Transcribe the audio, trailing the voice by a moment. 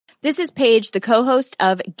This is Paige, the co-host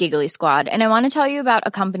of Giggly Squad, and I want to tell you about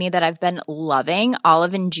a company that I've been loving,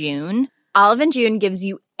 Olive & June. Olive & June gives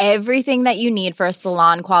you everything that you need for a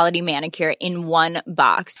salon-quality manicure in one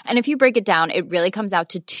box. And if you break it down, it really comes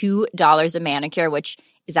out to $2 a manicure, which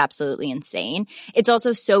is absolutely insane. It's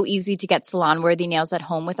also so easy to get salon-worthy nails at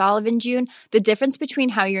home with Olive & June. The difference between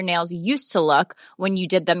how your nails used to look when you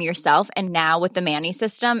did them yourself and now with the Mani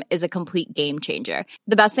system is a complete game changer.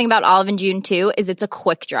 The best thing about Olive & June, too, is it's a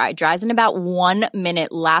quick dry. Dries in about 1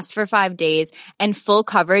 minute, lasts for 5 days, and full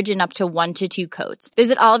coverage in up to 1 to 2 coats.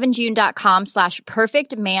 Visit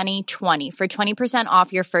oliveandjune.com/perfectmani20 for 20%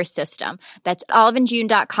 off your first system. That's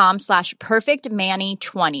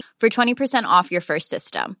oliveandjune.com/perfectmani20 for 20% off your first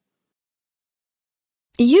system.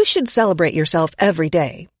 You should celebrate yourself every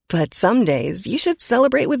day, but some days you should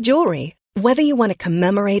celebrate with jewelry. Whether you want to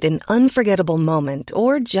commemorate an unforgettable moment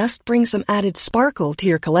or just bring some added sparkle to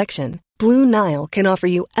your collection, Blue Nile can offer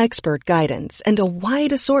you expert guidance and a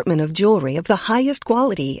wide assortment of jewelry of the highest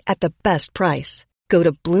quality at the best price. Go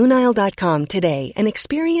to BlueNile.com today and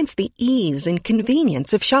experience the ease and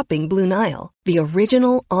convenience of shopping Blue Nile, the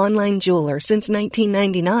original online jeweler since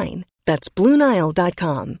 1999. That's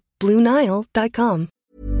BlueNile.com. BlueNile.com.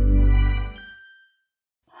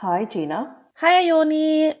 Hi, Gina. Hi,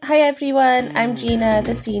 Ione. Hi, everyone. I'm Gina,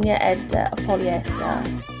 the senior editor of Polyester.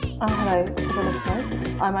 Hello to the listeners.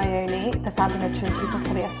 I'm Ione, the founding editor-in-chief of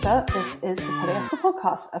Polyester. This is the Polyester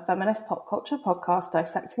Podcast, a feminist pop culture podcast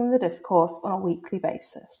dissecting the discourse on a weekly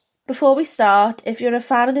basis. Before we start, if you're a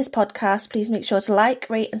fan of this podcast, please make sure to like,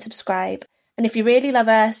 rate and subscribe. And if you really love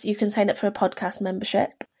us, you can sign up for a podcast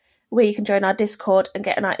membership, where you can join our Discord and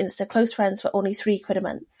get on our Insta close friends for only £3 a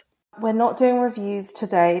month. We're not doing reviews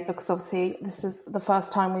today because obviously this is the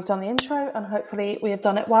first time we've done the intro and hopefully we have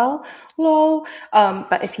done it well. Lol.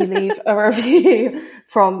 But if you leave a review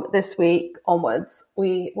from this week onwards,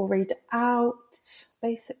 we will read it out,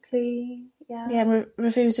 basically. Yeah,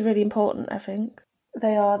 reviews are really important, I think.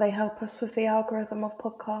 They are. They help us with the algorithm of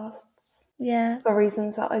podcasts. Yeah. For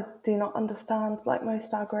reasons that I do not understand, like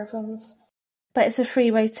most algorithms. But it's a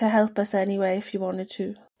free way to help us anyway, if you wanted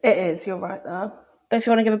to. It is, you're right there. But if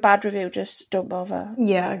you want to give a bad review, just don't bother.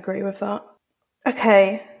 Yeah, I agree with that.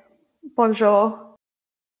 Okay. Bonjour.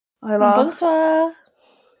 Hola. Bonsoir.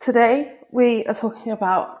 Today, we are talking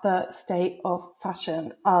about the state of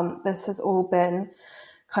fashion. This has all been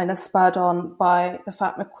kind of spurred on by the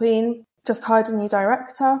fact McQueen just hired a new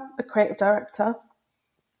director, a creative director,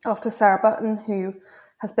 after Sarah Button, who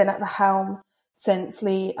has been at the helm since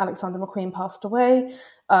Lee Alexander McQueen passed away.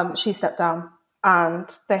 She stepped down and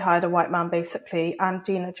they hired a white man, basically. And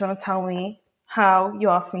Gina, do you want to tell me how you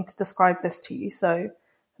asked me to describe this to you so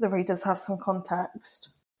the readers have some context?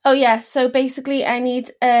 Oh, yeah. So basically, I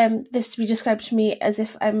need this to be described to me as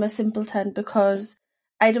if I'm a simpleton because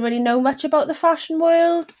I don't really know much about the fashion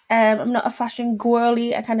world. I'm not a fashion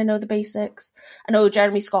girly. I kind of know the basics. I know who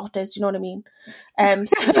Jeremy Scott is. Do you know what I mean?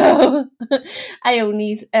 So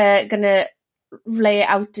Ione's going to lay it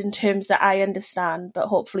out in terms that I understand, but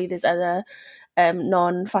hopefully there's other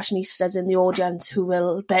non-fashionistas in the audience who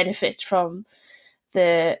will benefit from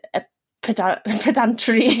the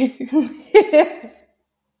pedantry.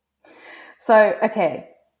 So, okay.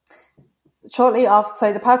 Shortly after,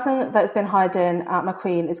 so the person that's been hired in at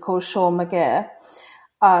McQueen is called Sean McGear.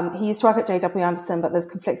 He used to work at JW Anderson, but there's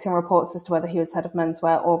conflicting reports as to whether he was head of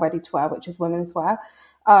menswear or ready-to-wear, which is women's wear.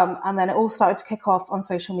 And then it all started to kick off on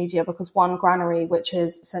social media because one granary, which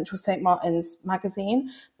is Central St. Martin's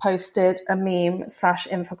magazine, posted a meme /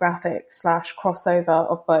 infographic / crossover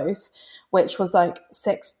of both, which was like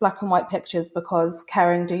 6 black and white pictures because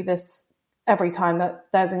Kering do this every time that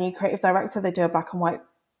there's a new creative director, they do a black and white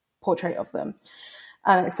portrait of them.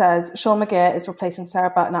 And it says, Sean McGear is replacing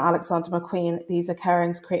Sarah Button at Alexander McQueen. These are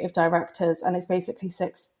Kering's creative directors. And it's basically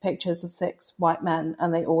 6 pictures of 6 white men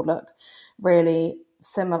and they all look really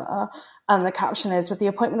similar. And the caption is, with the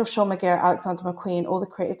appointment of Sean McGear at Alexander McQueen, all the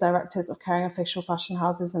creative directors of Kering official fashion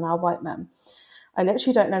houses are now white men. I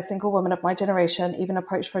literally don't know a single woman of my generation even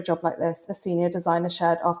approached for a job like this, a senior designer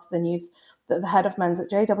shared after the news that the head of men's at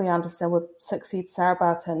JW Anderson would succeed Sarah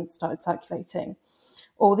Burton started circulating.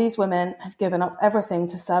 All these women have given up everything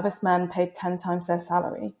to service men paid 10 times their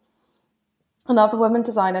salary. Another woman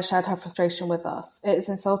designer shared her frustration with us. It is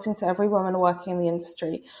insulting to every woman working in the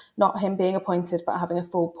industry, not him being appointed but having a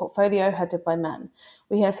full portfolio headed by men.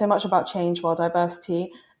 We hear so much about change while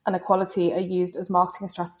diversity and equality are used as marketing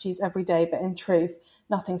strategies every day, but in truth,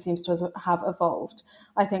 nothing seems to have evolved.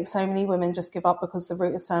 I think so many women just give up because the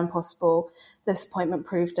route is so impossible. This appointment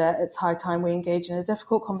proved it. It's high time we engage in a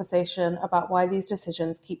difficult conversation about why these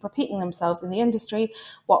decisions keep repeating themselves in the industry,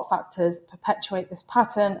 what factors perpetuate this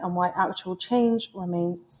pattern, and why actual change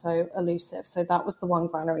remains so elusive. So that was the One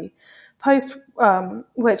Granary post,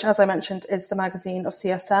 which, as I mentioned, is the magazine of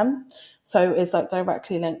CSM. So is like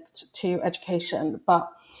directly linked to education. But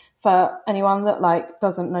for anyone that like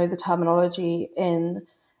doesn't know the terminology in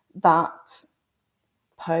that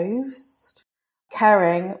post,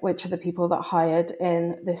 Caring, which are the people that hired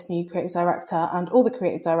in this new creative director and all the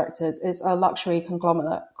creative directors, is a luxury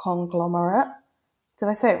conglomerate. Did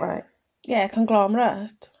I say it right? Yeah,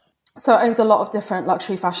 conglomerate. So it owns a lot of different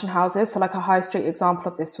luxury fashion houses. So like a high street example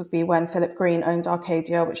of this would be when Philip Green owned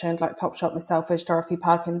Arcadia, which owned like Topshop, Miss Selfridge, Dorothy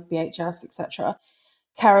Perkins, BHS, etc.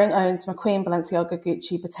 Kering owns McQueen, Balenciaga,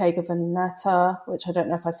 Gucci, Bottega Veneta, which I don't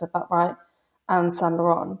know if I said that right, and Saint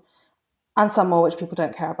Laurent, and some more which people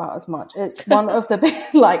don't care about as much. It's one of the big,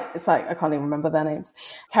 it's like I can't even remember their names.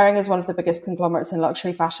 Kering is one of the biggest conglomerates in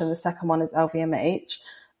luxury fashion. The second one is LVMH.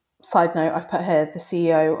 Side note, I've put here, the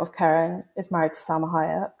CEO of Kering is married to Salma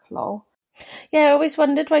Hayek. Lol. Yeah, I always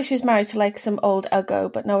wondered why she was married to like some old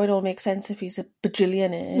uggo, but now it all makes sense if he's a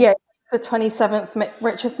bajillionaire. Yeah, the 27th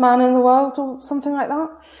richest man in the world or something like that.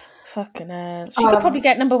 Fucking hell. She could probably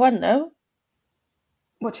get number one though.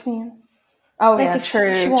 What do you mean? Oh like yeah,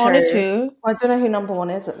 true. She wanted to. I don't know who number one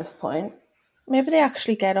is at this point. Maybe they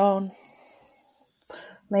actually get on.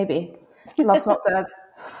 Maybe. Love's not dead.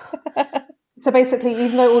 So basically,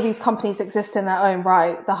 even though all these companies exist in their own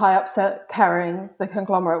right, the high-ups at Kering, the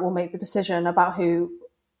conglomerate, will make the decision about who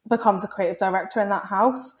becomes a creative director in that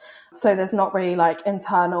house. So there's not really like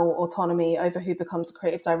internal autonomy over who becomes a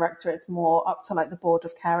creative director. It's more up to like the board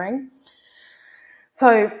of Kering.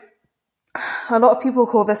 So a lot of people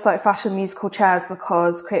call this like fashion musical chairs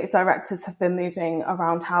because creative directors have been moving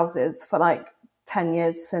around houses for like 10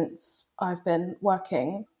 years since I've been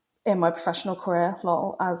working in my professional career,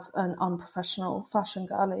 as an unprofessional fashion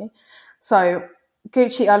girly. So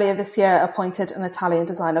Gucci earlier this year appointed an Italian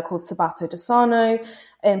designer called Sabato De Sarno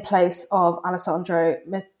in place of Alessandro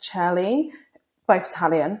Micheli, both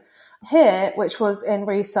Italian. Here, which was in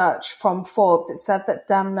research from Forbes, it said that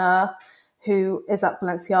Demna, who is at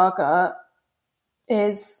Balenciaga,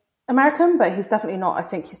 is American, but he's definitely not. I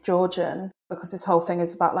think he's Georgian because this whole thing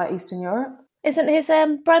is about like Eastern Europe. Isn't his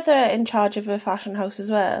brother in charge of a fashion house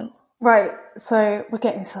as well? Right, so we're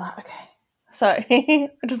getting to that, okay.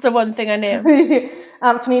 Sorry, just the one thing I knew.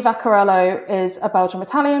 Anthony Vaccarello is a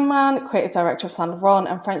Belgian-Italian man, creative director of Saint Laurent,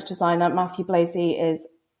 and French designer Matthew Blazy is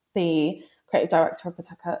the creative director of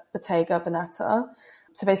Bottega Veneta.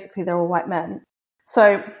 So basically they're all white men.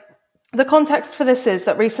 So the context for this is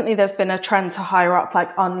that recently there's been a trend to hire up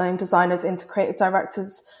like unknown designers into creative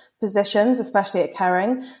directors' positions, especially at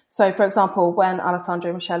Kering. So, for example, when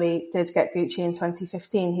Alessandro Micheli did get Gucci in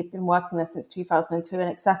 2015, he'd been working there since 2002 in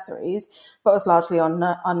accessories, but was largely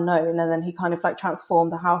unknown. And then he kind of like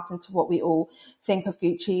transformed the house into what we all think of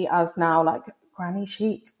Gucci as now, like granny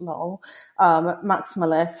chic,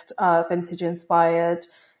 maximalist, vintage inspired,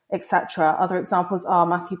 etc. Other examples are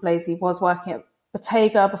Matthew Blazy was working at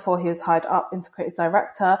Bottega before he was hired up into creative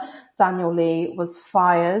director. Daniel Lee was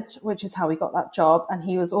fired, which is how he got that job. And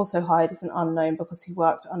he was also hired as an unknown because he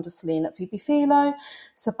worked under Celine at Phoebe Philo.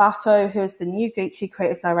 Sabato, who is the new Gucci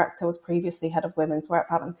creative director, was previously head of women's wear at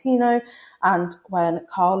Valentino. And when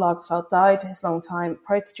Karl Lagerfeld died, his longtime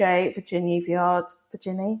protege, Virginie,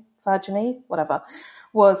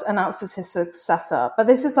 was announced as his successor. But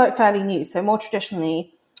this is like fairly new. So more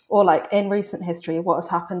traditionally, or like in recent history, what has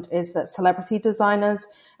happened is that celebrity designers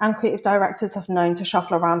and creative directors have known to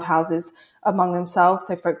shuffle around houses among themselves.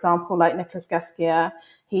 So for example, like Nicolas Ghesquière,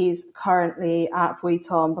 he's currently at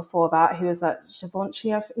Vuitton. Before that, he was at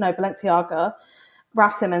Balenciaga.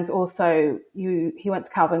 Raf Simons also, he went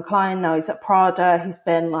to Calvin Klein. Now he's at Prada. He's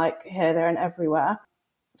been like here, there and everywhere.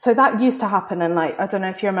 So that used to happen. And like, I don't know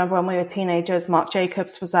if you remember when we were teenagers, Marc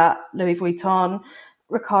Jacobs was at Louis Vuitton.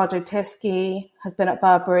 Riccardo Tisci has been at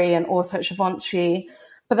Burberry and also at Givenchy.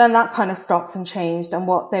 But then that kind of stopped and changed. And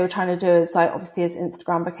what they were trying to do is like, obviously as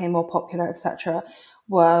Instagram became more popular, etc.,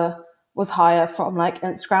 was hire from like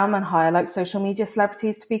Instagram and hire like social media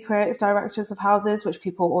celebrities to be creative directors of houses, which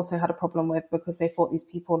people also had a problem with because they thought these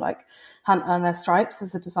people like hadn't earned their stripes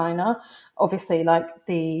as a designer. Obviously, like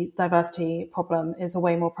the diversity problem is a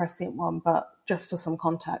way more prescient one, but just for some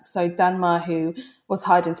context. So Denma, who was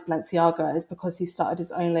hired into Balenciaga, is because he started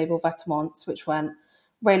his own label Vetements, which went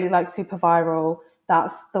really like super viral.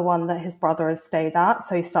 that's the one that his brother has stayed at.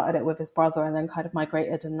 So he started it with his brother and then kind of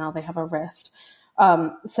migrated, and now they have a rift.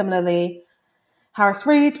 Similarly, Harris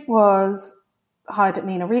Reed was hired at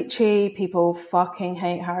Nina Ricci. People fucking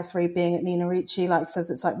hate Harris Reed being at Nina Ricci, like says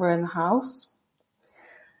it's like ruined the house.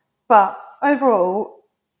 But overall,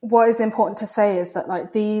 what is important to say is that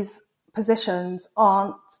like these positions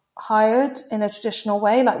aren't hired in a traditional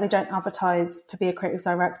way. Like they don't advertise to be a creative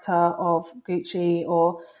director of Gucci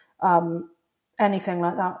or anything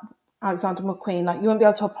like that. Alexander McQueen, like you won't be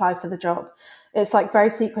able to apply for the job. It's like very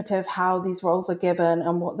secretive how these roles are given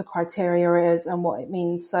and what the criteria is and what it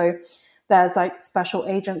means. So there's like special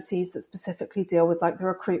agencies that specifically deal with like the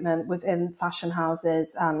recruitment within fashion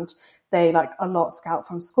houses, and they like a lot scout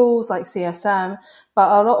from schools like CSM. But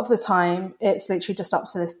a lot of the time it's literally just up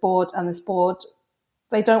to this board, and this board,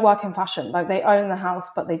 they don't work in fashion. Like they own the house,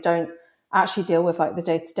 but they don't actually deal with like the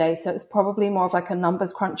day-to-day. So it's probably more of like a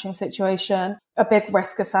numbers crunching situation, a big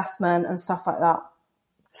risk assessment and stuff like that.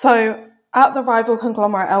 So at the rival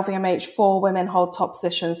conglomerate LVMH, 4 women hold top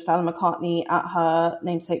positions. Stella McCartney at her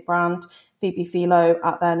namesake brand, Phoebe Philo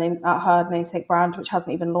at her namesake brand, which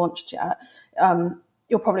hasn't even launched yet.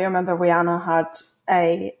 You'll probably remember Rihanna had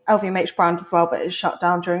a LVMH brand as well, but it shut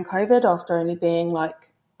down during COVID after only being like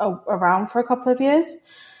around for a couple of years.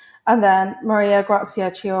 And then Maria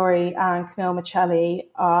Grazia Chiori and Camille Michelli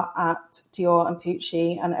are at Dior and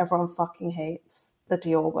Pucci, and everyone fucking hates the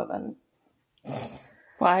Dior woman.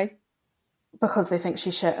 Why? Because they think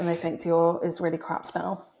she's shit and they think Dior is really crap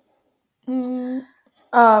now.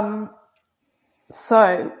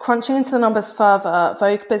 So, crunching into the numbers further,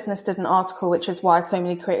 Vogue Business did an article, which is why so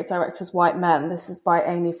many creative directors white men. This is by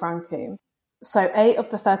Amy Francoum. So 8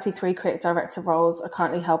 of the 33 creative director roles are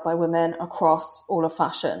currently held by women across all of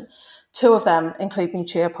fashion. 2 of them include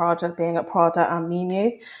Miuccia Prada, being at Prada and Miu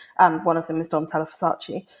Miu, and one of them is Donatella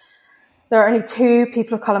Versace. There are only 2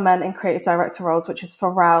 people of colour men in creative director roles, which is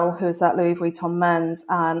Pharrell, who is at Louis Vuitton Men's,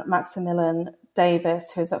 and Maximilian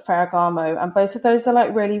Davis, who is at Ferragamo. And both of those are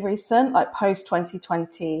like really recent, like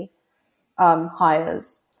post-2020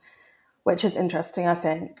 hires, which is interesting, I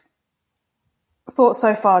think. Thoughts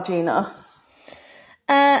so far, Gina?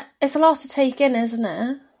 It's a lot to take in, isn't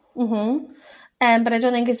it? Mm-hmm. But I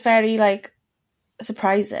don't think it's very, like,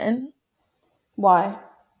 surprising. Why?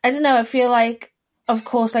 I don't know, I feel like, of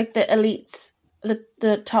course, like, the elites,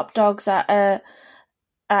 the top dogs in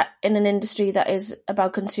an industry that is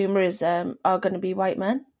about consumerism are going to be white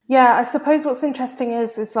men. Yeah, I suppose what's interesting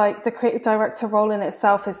is like the creative director role in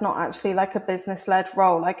itself is not actually like a business-led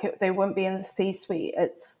role. Like they wouldn't be in the C-suite.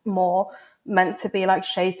 It's more meant to be like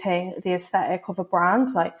shaping the aesthetic of a brand.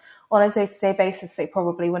 Like on a day-to-day basis, they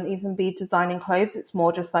probably wouldn't even be designing clothes. It's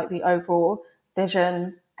more just like the overall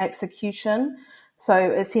vision execution. So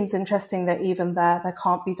it seems interesting that even there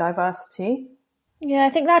can't be diversity. Yeah, I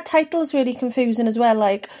think that title is really confusing as well.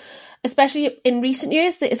 Like, especially in recent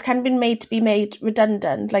years, that it's kind of been made to be made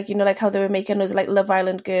redundant. Like, you know, like how they were making those like Love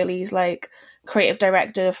Island girlies, like creative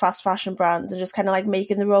director of fast fashion brands, and just kind of like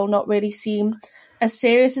making the role not really seem as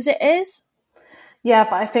serious as it is. Yeah,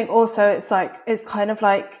 but I think also it's kind of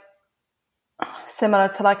like similar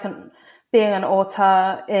to like being an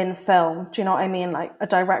auteur in film. Do you know what I mean? Like a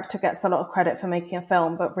director gets a lot of credit for making a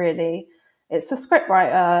film, but really it's the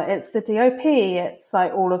scriptwriter, it's the DOP, it's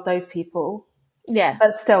like all of those people. Yeah.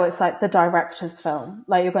 But still, it's like the director's film.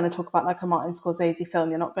 Like you're going to talk about like a Martin Scorsese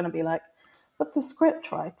film, you're not going to be like, but the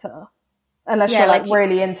scriptwriter. Unless you're like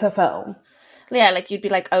really into film. Yeah, like you'd be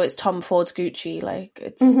like, oh, it's Tom Ford's Gucci. Like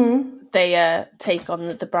it's they take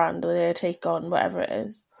on the brand, or they take on whatever it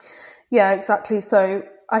is. Yeah, exactly. So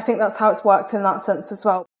I think that's how it's worked in that sense as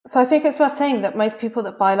well. So I think it's worth saying that most people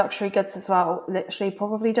that buy luxury goods as well literally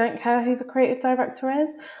probably don't care who the creative director is.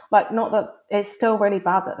 Like, not that it's still really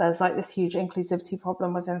bad that there's like this huge inclusivity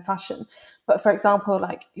problem within fashion. But for example,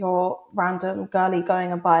 like your random girly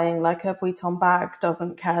going and buying like a Vuitton bag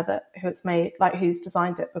doesn't care that who it's made, like who's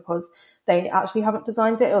designed it, because they actually haven't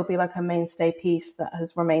designed it. It'll be like a mainstay piece that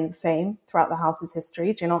has remained the same throughout the house's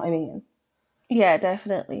history. Do you know what I mean? Yeah,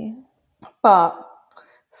 definitely. But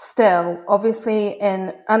still, obviously,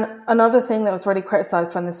 and another thing that was really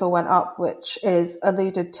criticised when this all went up, which is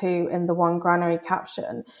alluded to in the One Granary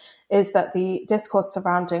caption, is that the discourse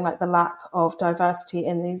surrounding like the lack of diversity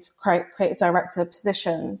in these creative director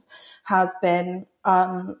positions has been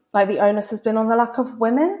like the onus has been on the lack of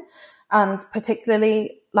women, and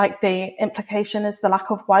particularly like the implication is the lack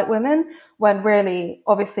of white women, when really,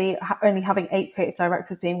 obviously, only having 8 creative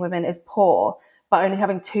directors being women is poor, but only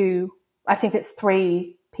having 2, I think it's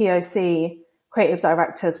 3 POC creative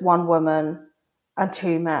directors, 1 woman and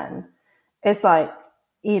 2 men, is like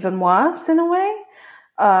even worse in a way.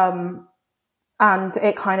 And And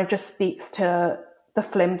it kind of just speaks to the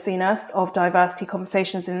flimsiness of diversity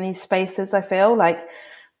conversations in these spaces, I feel. Like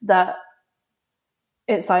that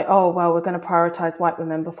it's like, oh, well, we're going to prioritize white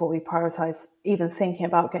women before we prioritize even thinking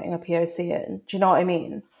about getting a POC in. Do you know what I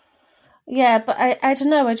mean? Yeah, but I don't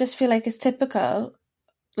know. I just feel like it's typical.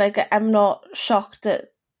 Like, I'm not shocked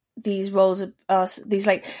that these roles are these,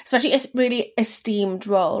 like, especially a really esteemed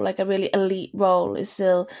role, like a really elite role, is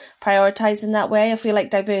still prioritized in that way. I feel like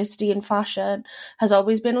diversity in fashion has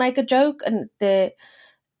always been like a joke, and the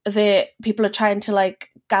people are trying to like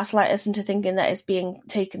gaslight us into thinking that it's being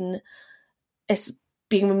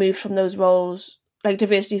removed from those roles. Like,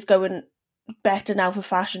 diversity is going better now for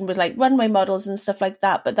fashion with like runway models and stuff like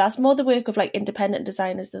that, but that's more the work of like independent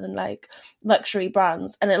designers than like luxury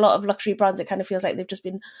brands. And a lot of luxury brands, it kind of feels like they've just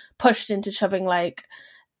been pushed into shoving like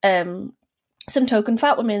some token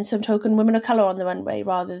fat women, some token women of color on the runway,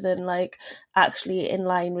 rather than like actually in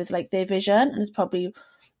line with like their vision. And it's probably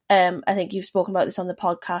I think you've spoken about this on the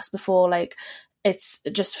podcast before, like it's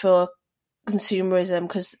just for consumerism,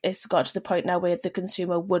 because it's got to the point now where the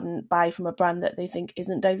consumer wouldn't buy from a brand that they think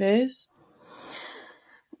isn't diverse.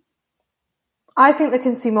 I think the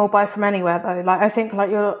consumer will buy from anywhere though. Like, I think like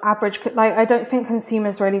your average, like, I don't think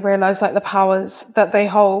consumers really realize like the powers that they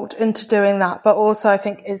hold into doing that. But also I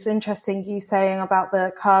think it's interesting you saying about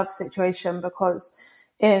the curve situation, because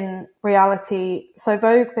in reality, so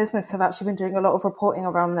Vogue Business have actually been doing a lot of reporting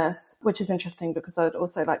around this, which is interesting because I'd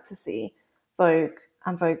also like to see Vogue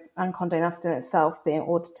and Condé Nast in itself being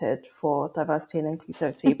audited for diversity and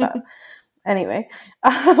inclusivity. But anyway,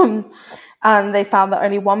 and they found that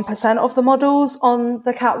only 1% of the models on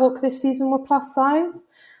the catwalk this season were plus size.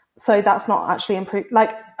 So that's not actually improved.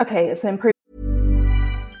 Like, okay, it's an improvement.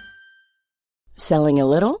 Selling a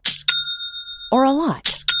little or a lot?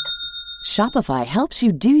 Shopify helps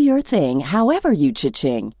you do your thing however you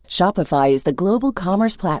cha-ching. Shopify is the global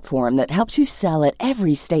commerce platform that helps you sell at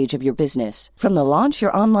every stage of your business. From the launch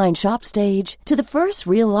your online shop stage to the first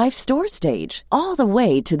real-life store stage, all the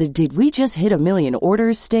way to the did we just hit a million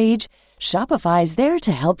orders stage. Shopify is there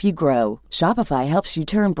to help you grow. Shopify helps you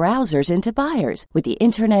turn browsers into buyers with the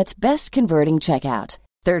internet's best converting checkout.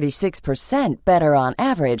 36% better on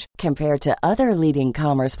average compared to other leading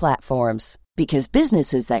commerce platforms. Because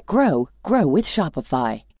businesses that grow, grow with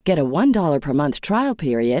Shopify. Get a $1 per month trial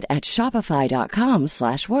period at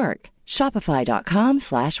shopify.com/work.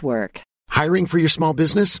 Shopify.com/work. Hiring for your small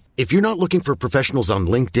business? If you're not looking for professionals on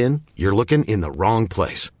LinkedIn, you're looking in the wrong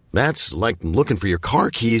place. That's like looking for your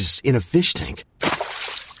car keys in a fish tank.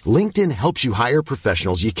 LinkedIn helps you hire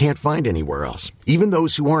professionals you can't find anywhere else, even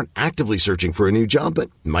those who aren't actively searching for a new job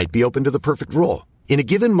but might be open to the perfect role. In a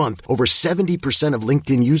given month, over 70% of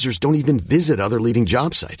LinkedIn users don't even visit other leading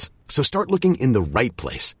job sites. So start looking in the right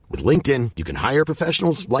place. With LinkedIn, you can hire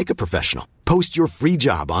professionals like a professional. Post your free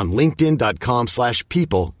job on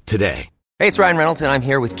linkedin.com/people today. Hey, it's Ryan Reynolds, and I'm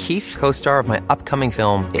here with Keith, co-star of my upcoming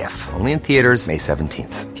film, If, only in theaters May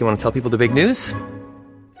 17th. Do you want to tell people the big news?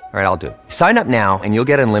 All right, I'll do it. Sign up now and you'll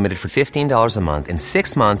get unlimited for $15 a month and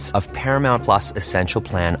 6 months of Paramount Plus Essential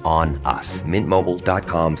Plan on us.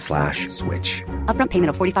 MintMobile.com/switch. Upfront payment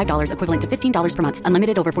of $45 equivalent to $15 per month.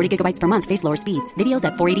 Unlimited over 40 gigabytes per month. Face lower speeds. Videos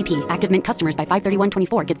at 480p. Active Mint customers by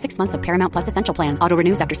 531.24 get 6 months of Paramount Plus Essential Plan. Auto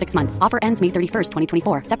renews after 6 months. Offer ends May 31st,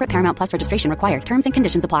 2024. Separate Paramount Plus registration required. Terms and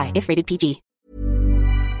conditions apply if rated PG.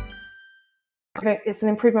 It's an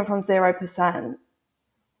improvement from 0%.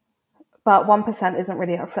 But 1% isn't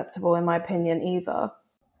really acceptable in my opinion either.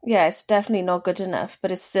 Yeah, it's definitely not good enough,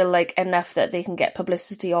 but it's still like enough that they can get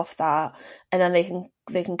publicity off that, and then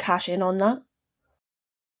they can cash in on that.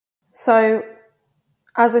 So,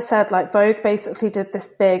 as I said, like Vogue basically did this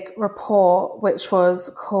big report, which was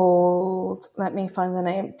called, let me find the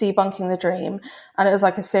name, Debunking the Dream. And it was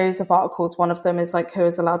like a series of articles. One of them is like who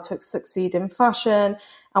is allowed to succeed in fashion.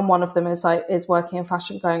 And one of them is like, is working in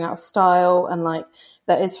fashion going out of style? And like,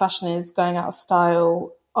 that is fashion is going out of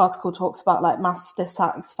style. Article talks about like mass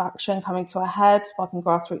dissatisfaction coming to a head, sparking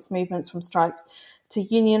grassroots movements from strikes to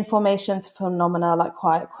union formation to phenomena like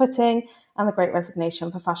quiet quitting and the great resignation.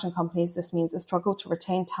 For fashion companies, this means a struggle to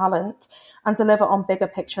retain talent and deliver on bigger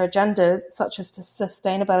picture agendas such as to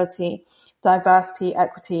sustainability, diversity,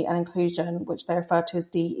 equity, and inclusion, which they refer to as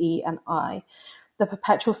DE&I. The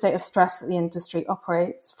perpetual state of stress that the industry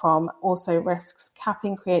operates from also risks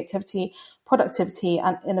capping creativity, productivity,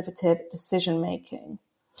 and innovative decision-making.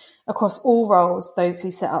 Across all roles, those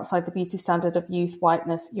who sit outside the beauty standard of youth,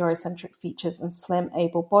 whiteness, Eurocentric features, and slim,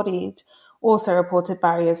 able-bodied also reported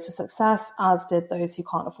barriers to success, as did those who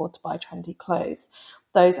can't afford to buy trendy clothes.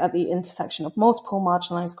 Those at the intersection of multiple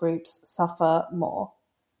marginalised groups suffer more.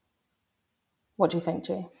 What do you think,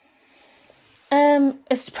 G?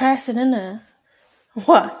 It's depressing, isn't it?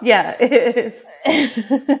 What? Yeah, it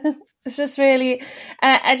is. It's just really,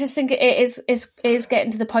 I just think it is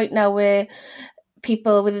getting to the point now where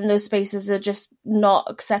people within those spaces are just not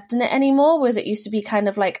accepting it anymore, whereas it used to be kind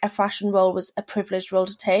of like a fashion role was a privileged role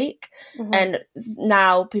to take. Mm-hmm. And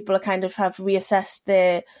now people are kind of have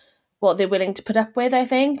reassessed what they're willing to put up with, I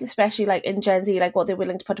think, especially like in Gen Z, like what they're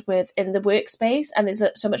willing to put up with in the workspace. And there's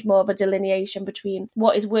so much more of a delineation between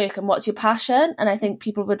what is work and what's your passion. And I think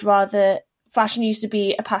people would rather, fashion used to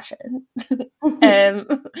be a passion.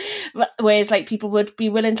 Whereas like people would be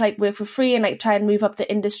willing to like work for free and like try and move up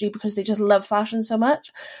the industry because they just love fashion so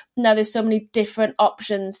much. Now there's so many different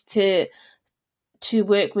options to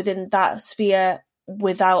work within that sphere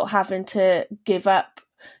without having to give up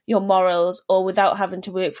your morals or without having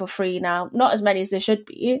to work for free now. Not as many as there should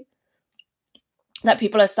be. That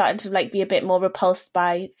people are starting to like be a bit more repulsed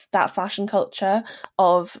by that fashion culture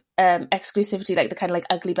of exclusivity, like the kind of like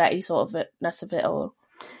ugly Betty sort of ness of it all.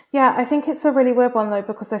 Yeah, I think it's a really weird one though,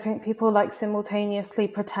 because I think people like simultaneously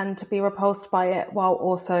pretend to be repulsed by it while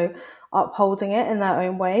also upholding it in their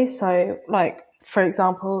own way. So like, for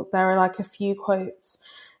example, there are like a few quotes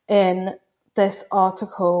in this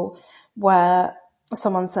article where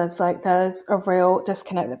someone says like there's a real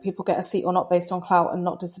disconnect that people get a seat or not based on clout and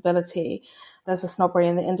not disability. There's a snobbery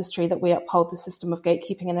in the industry that we uphold the system of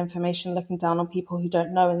gatekeeping and information, looking down on people who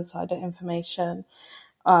don't know insider information.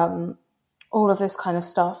 All of this kind of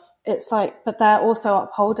stuff. It's like, but they're also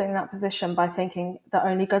upholding that position by thinking the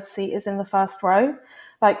only good seat is in the first row.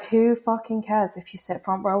 Like, who fucking cares if you sit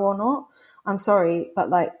front row or not? I'm sorry, but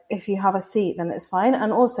like, if you have a seat, then it's fine.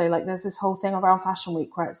 And also, like, there's this whole thing around Fashion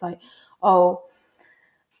Week where it's like, oh,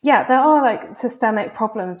 yeah, there are like systemic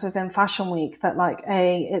problems within Fashion Week that like,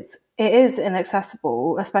 it is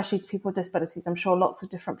inaccessible, especially to people with disabilities. I'm sure lots of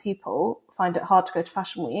different people find it hard to go to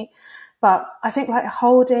Fashion Week, but I think like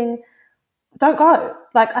don't go.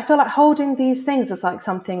 Like, I feel like holding these things is like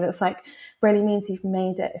something that's like really means you've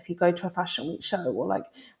made it if you go to a Fashion Week show, or like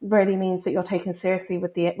really means that you're taken seriously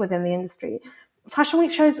within the industry. Fashion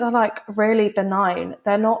Week shows are like really benign.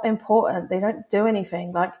 They're not important. They don't do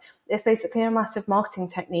anything. Like, it's basically a massive marketing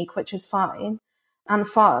technique, which is fine and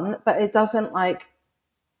fun, but it doesn't like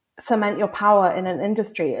cement your power in an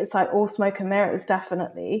industry. It's like all smoke and mirrors,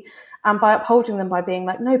 definitely. And by upholding them, by being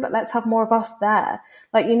like, no, but let's have more of us there.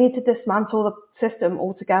 Like, you need to dismantle the system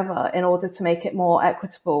altogether in order to make it more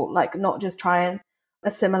equitable, like not just try and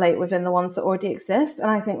assimilate within the ones that already exist. And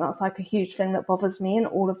I think that's like a huge thing that bothers me in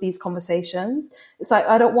all of these conversations. It's like,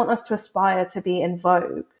 I don't want us to aspire to be in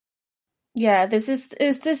vogue. Yeah, there's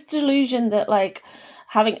this delusion that like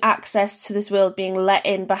having access to this world, being let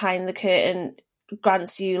in behind the curtain,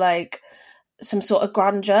 grants you like some sort of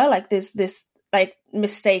grandeur. Like there's this like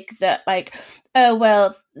mistake that like, oh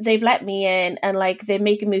well, they've let me in and like they're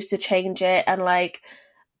making moves to change it, and like,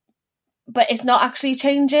 but it's not actually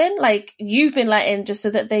changing. Like, you've been let in just so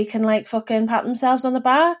that they can like fucking pat themselves on the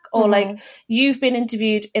back, or like you've been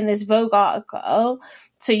interviewed in this Vogue article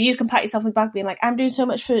so you can pat yourself on the back being like, I'm doing so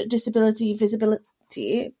much for disability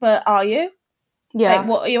visibility, but are you? Yeah. Like,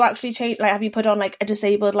 what are you actually changing? Like, have you put on like a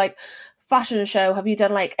disabled like fashion show? Have you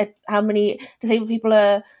done like how many disabled people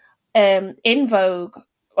are in Vogue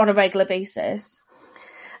on a regular basis?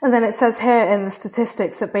 And then it says here in the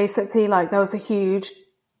statistics that basically like there was a huge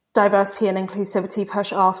diversity and inclusivity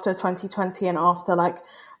push after 2020 and after like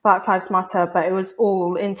Black Lives Matter, but it was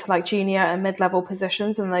all into like junior and mid-level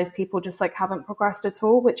positions, and those people just like haven't progressed at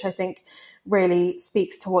all, which I think really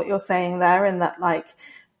speaks to what you're saying there, in that like,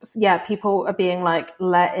 yeah, people are being like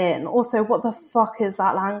let in. Also, what the fuck is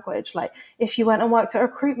that language? Like, if you went and worked at a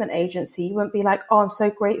recruitment agency, you wouldn't be like, oh, I'm so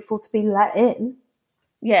grateful to be let in.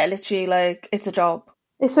 Yeah, literally, like, it's a job.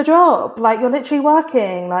 It's a job. Like, you're literally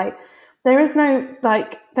working. Like, there is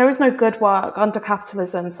no good work under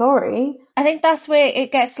capitalism. Sorry. I think that's where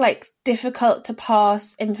it gets like difficult to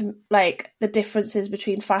parse like the differences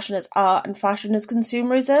between fashion as art and fashion as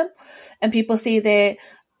consumerism, and people see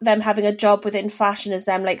them having a job within fashion as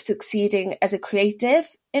them like succeeding as a creative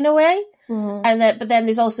in a way. And but then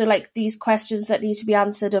there's also like these questions that need to be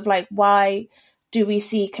answered of like, why do we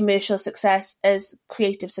see commercial success as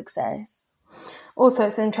creative success? Also,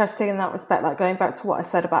 it's interesting in that respect, like going back to what I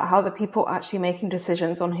said about how the people actually making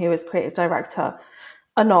decisions on who is creative director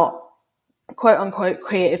are not quote unquote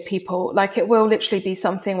creative people. Like, it will literally be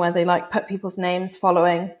something where they like put people's names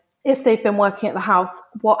following, if they've been working at the house,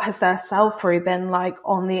 what has their sell-through been like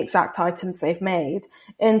on the exact items they've made,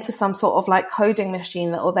 into some sort of like coding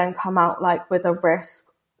machine that will then come out like with a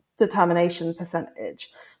risk determination percentage.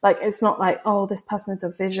 Like, it's not like, oh, this person is a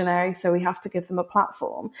visionary, so we have to give them a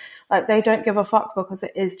platform. Like, they don't give a fuck because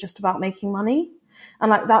it is just about making money. And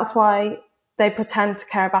like, that's why they pretend to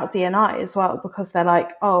care about D&I as well, because they're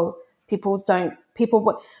like, oh, people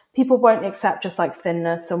won't accept just like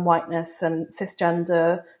thinness and whiteness and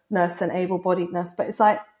cisgenderness and able-bodiedness. But it's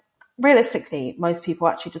like, realistically, most people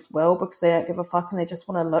actually just will, because they don't give a fuck and they just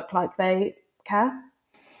want to look like they care.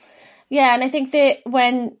 Yeah, and I think that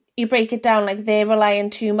when you break it down, like, they're relying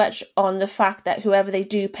too much on the fact that whoever they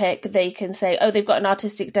do pick, they can say, oh, they've got an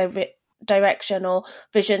artistic direction or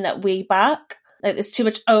vision that we back. Like, there's too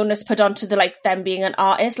much onus put onto the, like, them being an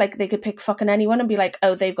artist. Like, they could pick fucking anyone and be like,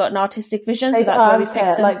 oh, they've got an artistic vision, so that's why we picked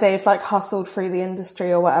them. Like, they've, like, hustled through the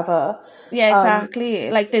industry or whatever. Yeah,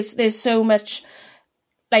 exactly. Like, there's so much,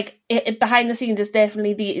 like, behind the scenes, it's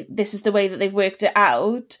definitely this is the way that they've worked it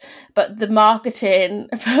out, but the marketing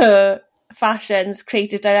for fashion's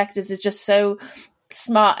creative directors is just so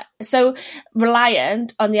smart, so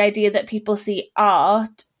reliant on the idea that people see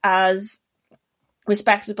art as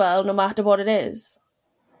respectable no matter what it is.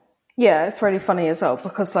 Yeah, it's really funny as well,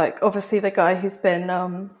 because like, obviously the guy who's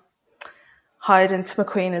been hired into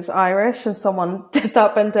McQueen is Irish, and someone did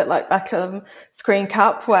that Bendit like Beckham screen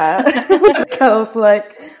cap where the girl's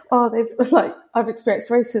like, oh, they've like, I've experienced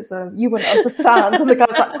racism, you wouldn't understand, and the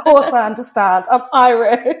guy's like, of course I understand, I'm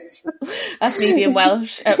Irish. That's me being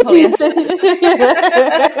Welsh at polyester.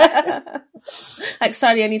 Like,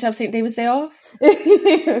 sorry, I need to have St. David's Day off.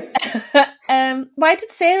 Why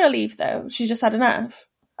did Sarah leave though? She just had enough.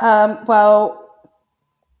 Well,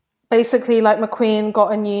 basically, like, McQueen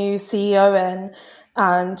got a new CEO in,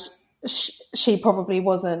 and she probably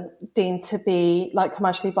wasn't deemed to be like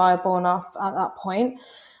commercially viable enough at that point.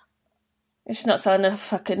 She's not selling enough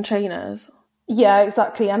fucking trainers. Yeah,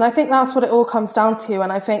 exactly. And I think that's what it all comes down to.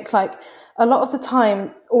 And I think, like, a lot of the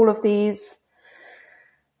time, all of these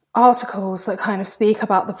articles that kind of speak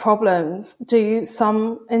about the problems do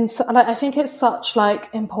like, I think it's such like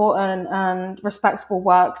important and respectable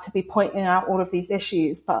work to be pointing out all of these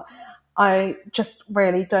issues, but I just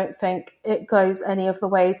really don't think it goes any of the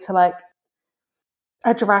way to like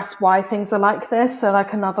address why things are like this. So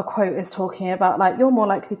like, another quote is talking about like, you're more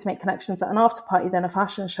likely to make connections at an after party than a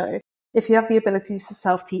fashion show. If you have the ability to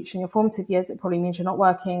self-teach in your formative years, it probably means you're not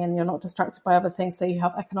working and you're not distracted by other things, so you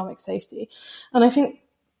have economic safety. And I think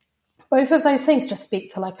both of those things just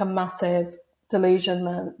speak to like a massive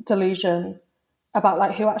delusion about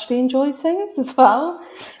like who actually enjoys things as well.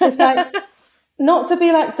 It's like, not to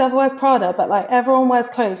be like devil wears Prada, but like, everyone wears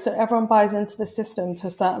clothes, so everyone buys into the system to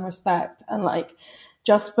a certain respect. And like,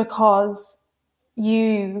 just because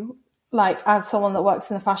you, like, as someone that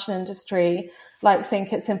works in the fashion industry, like,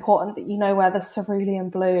 think it's important that you know where the cerulean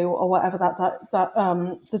blue or whatever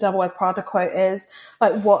the devil wears Prada quote is,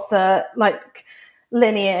 like, what the like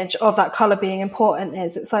lineage of that color being important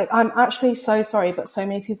is. It's like, I'm actually so sorry, but so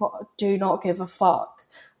many people do not give a fuck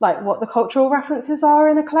like what the cultural references are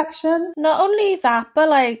in a collection. Not only that, but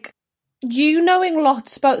like, you knowing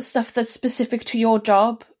lots about stuff that's specific to your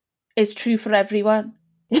job is true for everyone.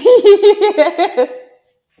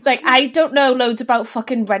 Like, I don't know loads about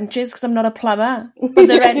fucking wrenches because I'm not a plumber. But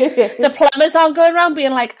the plumbers aren't going around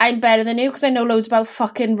being like, I'm better than you because I know loads about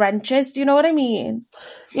fucking wrenches. Do you know what I mean?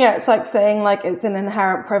 Yeah, it's like saying like it's an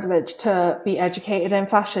inherent privilege to be educated in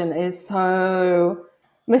fashion is so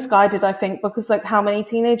misguided, I think, because like, how many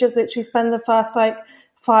teenagers literally spend the first like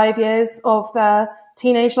 5 years of their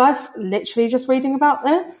teenage life literally just reading about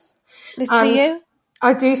this? Literally, and you.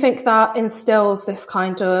 I do think that instills this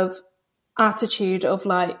kind of attitude of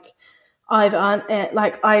like, I've earned it.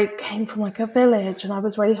 Like, I came from like a village and I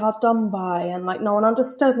was really hard done by, and like no one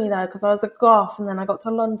understood me there because I was a goth, and then I got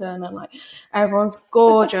to London and like everyone's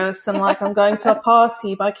gorgeous and like I'm going to a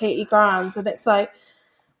party by Katie Grand, and it's like,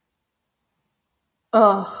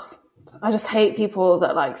 oh, I just hate people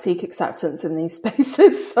that like seek acceptance in these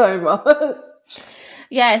spaces so much.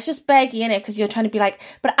 Yeah, it's just beggy, innit? Because you're trying to be like,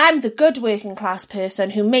 but I'm the good working class person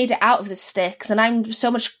who made it out of the sticks, and I'm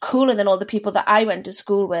so much cooler than all the people that I went to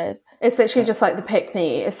school with. It's literally just like the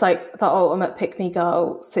pick-me. It's like the ultimate pick-me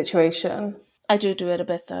girl situation. I do it a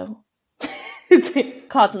bit, though.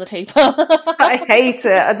 Cards on the table. I hate it.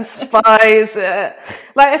 I despise it.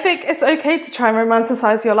 Like, I think it's okay to try and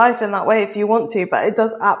romanticize your life in that way if you want to, but it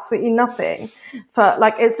does absolutely nothing for,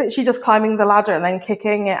 like, it's literally just climbing the ladder and then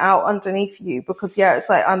kicking it out underneath you because, yeah, it's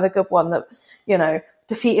like, I'm the good one that, you know,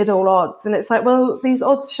 defeated all odds. And it's like, well, these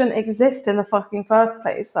odds shouldn't exist in the fucking first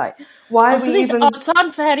place. Like, why are we these even... odds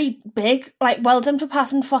aren't very big. Like, well done for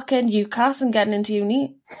passing fucking UCAS and getting into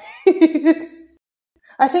uni.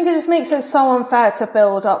 I think it just makes it so unfair to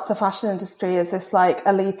build up the fashion industry as this like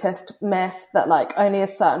elitist myth that like only a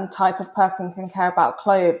certain type of person can care about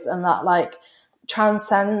clothes, and that like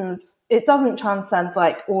it doesn't transcend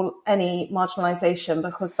like any marginalization,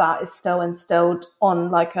 because that is still instilled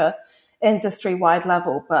on like a industry-wide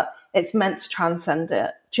level, but it's meant to transcend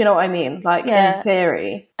it. Do you know what I mean? Like, in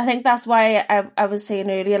theory. I think that's why I was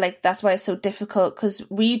saying earlier, like, that's why it's so difficult, because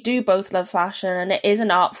we do both love fashion, and it is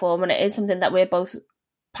an art form, and it is something that we're both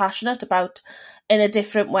passionate about in a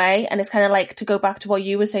different way. And it's kind of like, to go back to what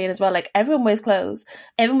you were saying as well, like, everyone wears clothes.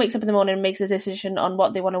 Everyone wakes up in the morning and makes a decision on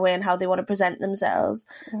what they want to wear and how they want to present themselves.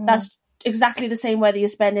 That's exactly the same whether you're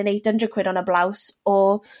spending 800 quid on a blouse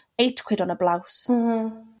or 8 quid on a blouse.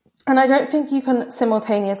 And I don't think you can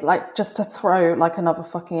simultaneously, like, just to throw like another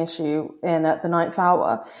fucking issue in at the 9th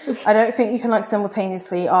hour, I don't think you can like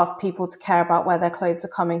simultaneously ask people to care about where their clothes are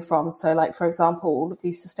coming from. So like, for example, all of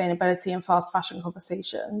these sustainability and fast fashion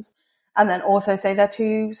conversations, and then also say they're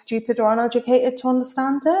too stupid or uneducated to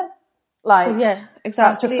understand it. Like, yeah,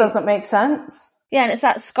 exactly. That just doesn't make sense. Yeah, and it's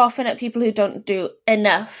that scoffing at people who don't do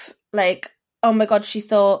enough. Like, oh my God, she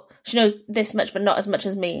thought she knows this much, but not as much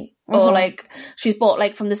as me. Or like, she's bought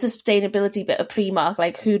like from the sustainability bit of Primark.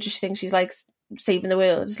 Like, who does she think she's like saving the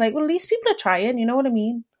world? It's like, well, at least people are trying. You know what I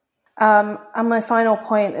mean? And my final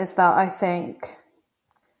point is that I think,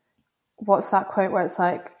 what's that quote where it's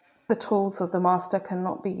like, the tools of the master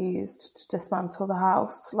cannot be used to dismantle the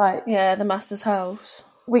house. Like, yeah, the master's house.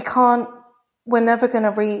 We're never going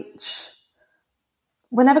to reach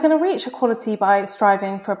equality by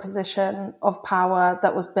striving for a position of power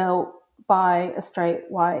that was built by a straight,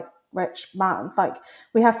 white, rich man. Like,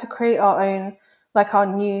 we have to create our own, like,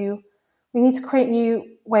 we need to create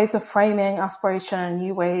new ways of framing aspiration and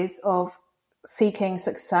new ways of seeking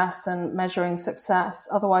success and measuring success.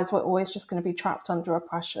 Otherwise, we're always just going to be trapped under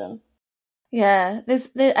oppression. Yeah,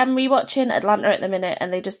 I'm rewatching Atlanta at the minute,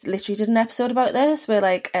 and they just literally did an episode about this where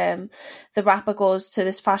like the rapper goes to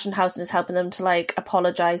this fashion house and is helping them to like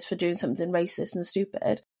apologize for doing something racist and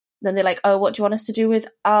stupid. Then they're like, oh, what do you want us to do with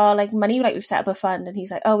our like money? Like, we've set up a fund. And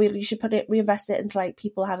he's like, oh, you should reinvest it into like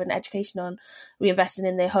people having education on reinvesting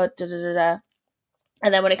in their hood,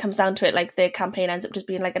 And then when it comes down to it, like, the campaign ends up just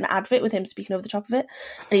being like an advert with him speaking over the top of it,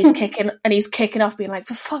 and he's kicking off, being like,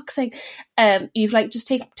 for fuck's sake, you've like just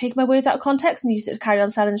take my words out of context and used it to carry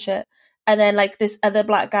on selling shit. And then like this other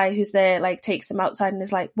black guy who's there like takes him outside and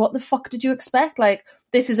is like, what the fuck did you expect? Like,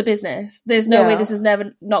 this is a business. There's no way this is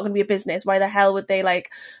not going to be a business. Why the hell would they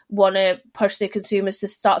like want to push their consumers to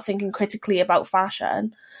start thinking critically about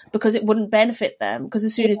fashion? Because it wouldn't benefit them. Because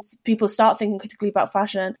as soon as people start thinking critically about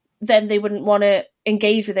fashion, then they wouldn't want to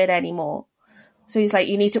engage with it anymore. So he's like,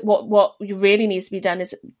 you need to, what really needs to be done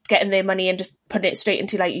is getting their money and just putting it straight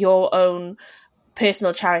into like your own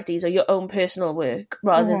personal charities or your own personal work,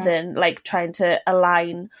 rather than like trying to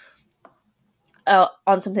align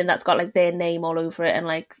on something that's got like their name all over it and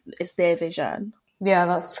like it's their vision. Yeah,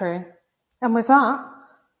 that's true. And with that,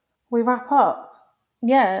 we wrap up.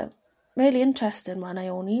 Yeah, really interesting one,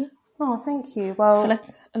 Ione. Oh, thank you. Well, I feel like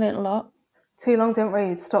I learned a lot. Too long didn't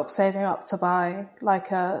read. Stop saving up to buy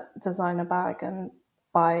like a designer bag and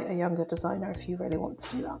buy a younger designer if you really want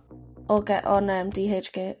to do that. Or get on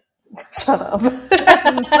DHgate. Shut up.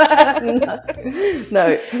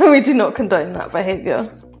 No, we do not condone that behaviour.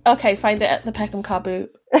 Okay, find it at the Peckham car boot.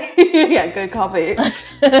 Yeah, go car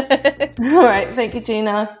boots. All right, thank you,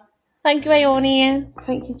 Gina. Thank you, Ione.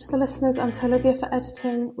 Thank you to the listeners and to Olivia for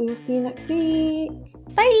editing. We will see you next week.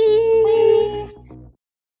 Bye. Bye.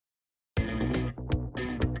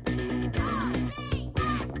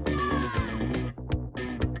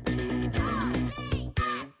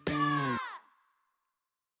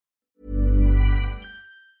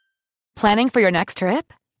 Planning for your next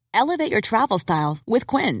trip? Elevate your travel style with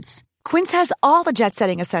Quince. Quince has all the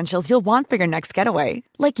jet-setting essentials you'll want for your next getaway,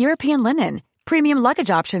 like European linen, premium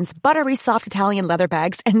luggage options, buttery soft Italian leather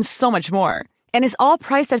bags, and so much more. And is all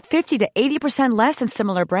priced at 50 to 80% less than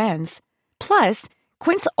similar brands. Plus,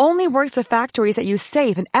 Quince only works with factories that use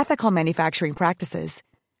safe and ethical manufacturing practices.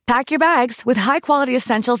 Pack your bags with high-quality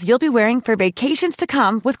essentials you'll be wearing for vacations to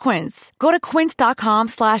come with Quince. Go to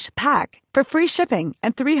quince.com/pack for free shipping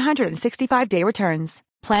and 365-day returns.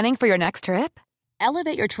 Planning for your next trip?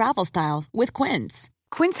 Elevate your travel style with Quince.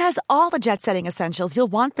 Quince has all the jet-setting essentials you'll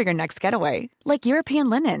want for your next getaway, like European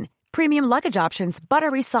linen, premium luggage options,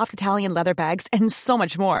 buttery soft Italian leather bags, and so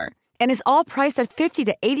much more. And is all priced at 50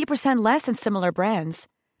 to 80% less than similar brands.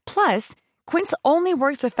 Plus, Quince only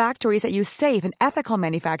works with factories that use safe and ethical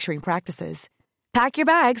manufacturing practices. Pack your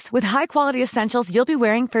bags with high-quality essentials you'll be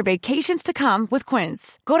wearing for vacations to come with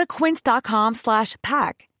Quince. Go to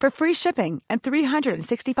quince.com/pack for free shipping and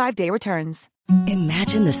 365-day returns.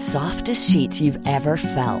 Imagine the softest sheets you've ever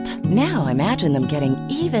felt. Now imagine them getting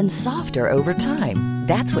even softer over time.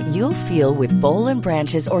 That's what you'll feel with Boll &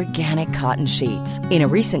 Branch's organic cotton sheets. In a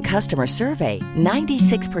recent customer survey,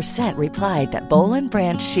 96% replied that Boll &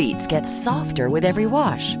 Branch sheets get softer with every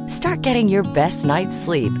wash. Start getting your best night's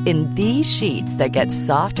sleep in these sheets that get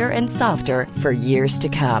softer and softer for years to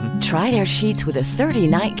come. Try their sheets with a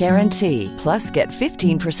 30-night guarantee. Plus, get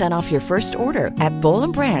 15% off your first order at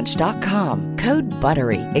bollandbranch.com. Code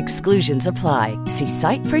BUTTERY. Exclusions apply. See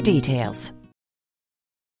site for details.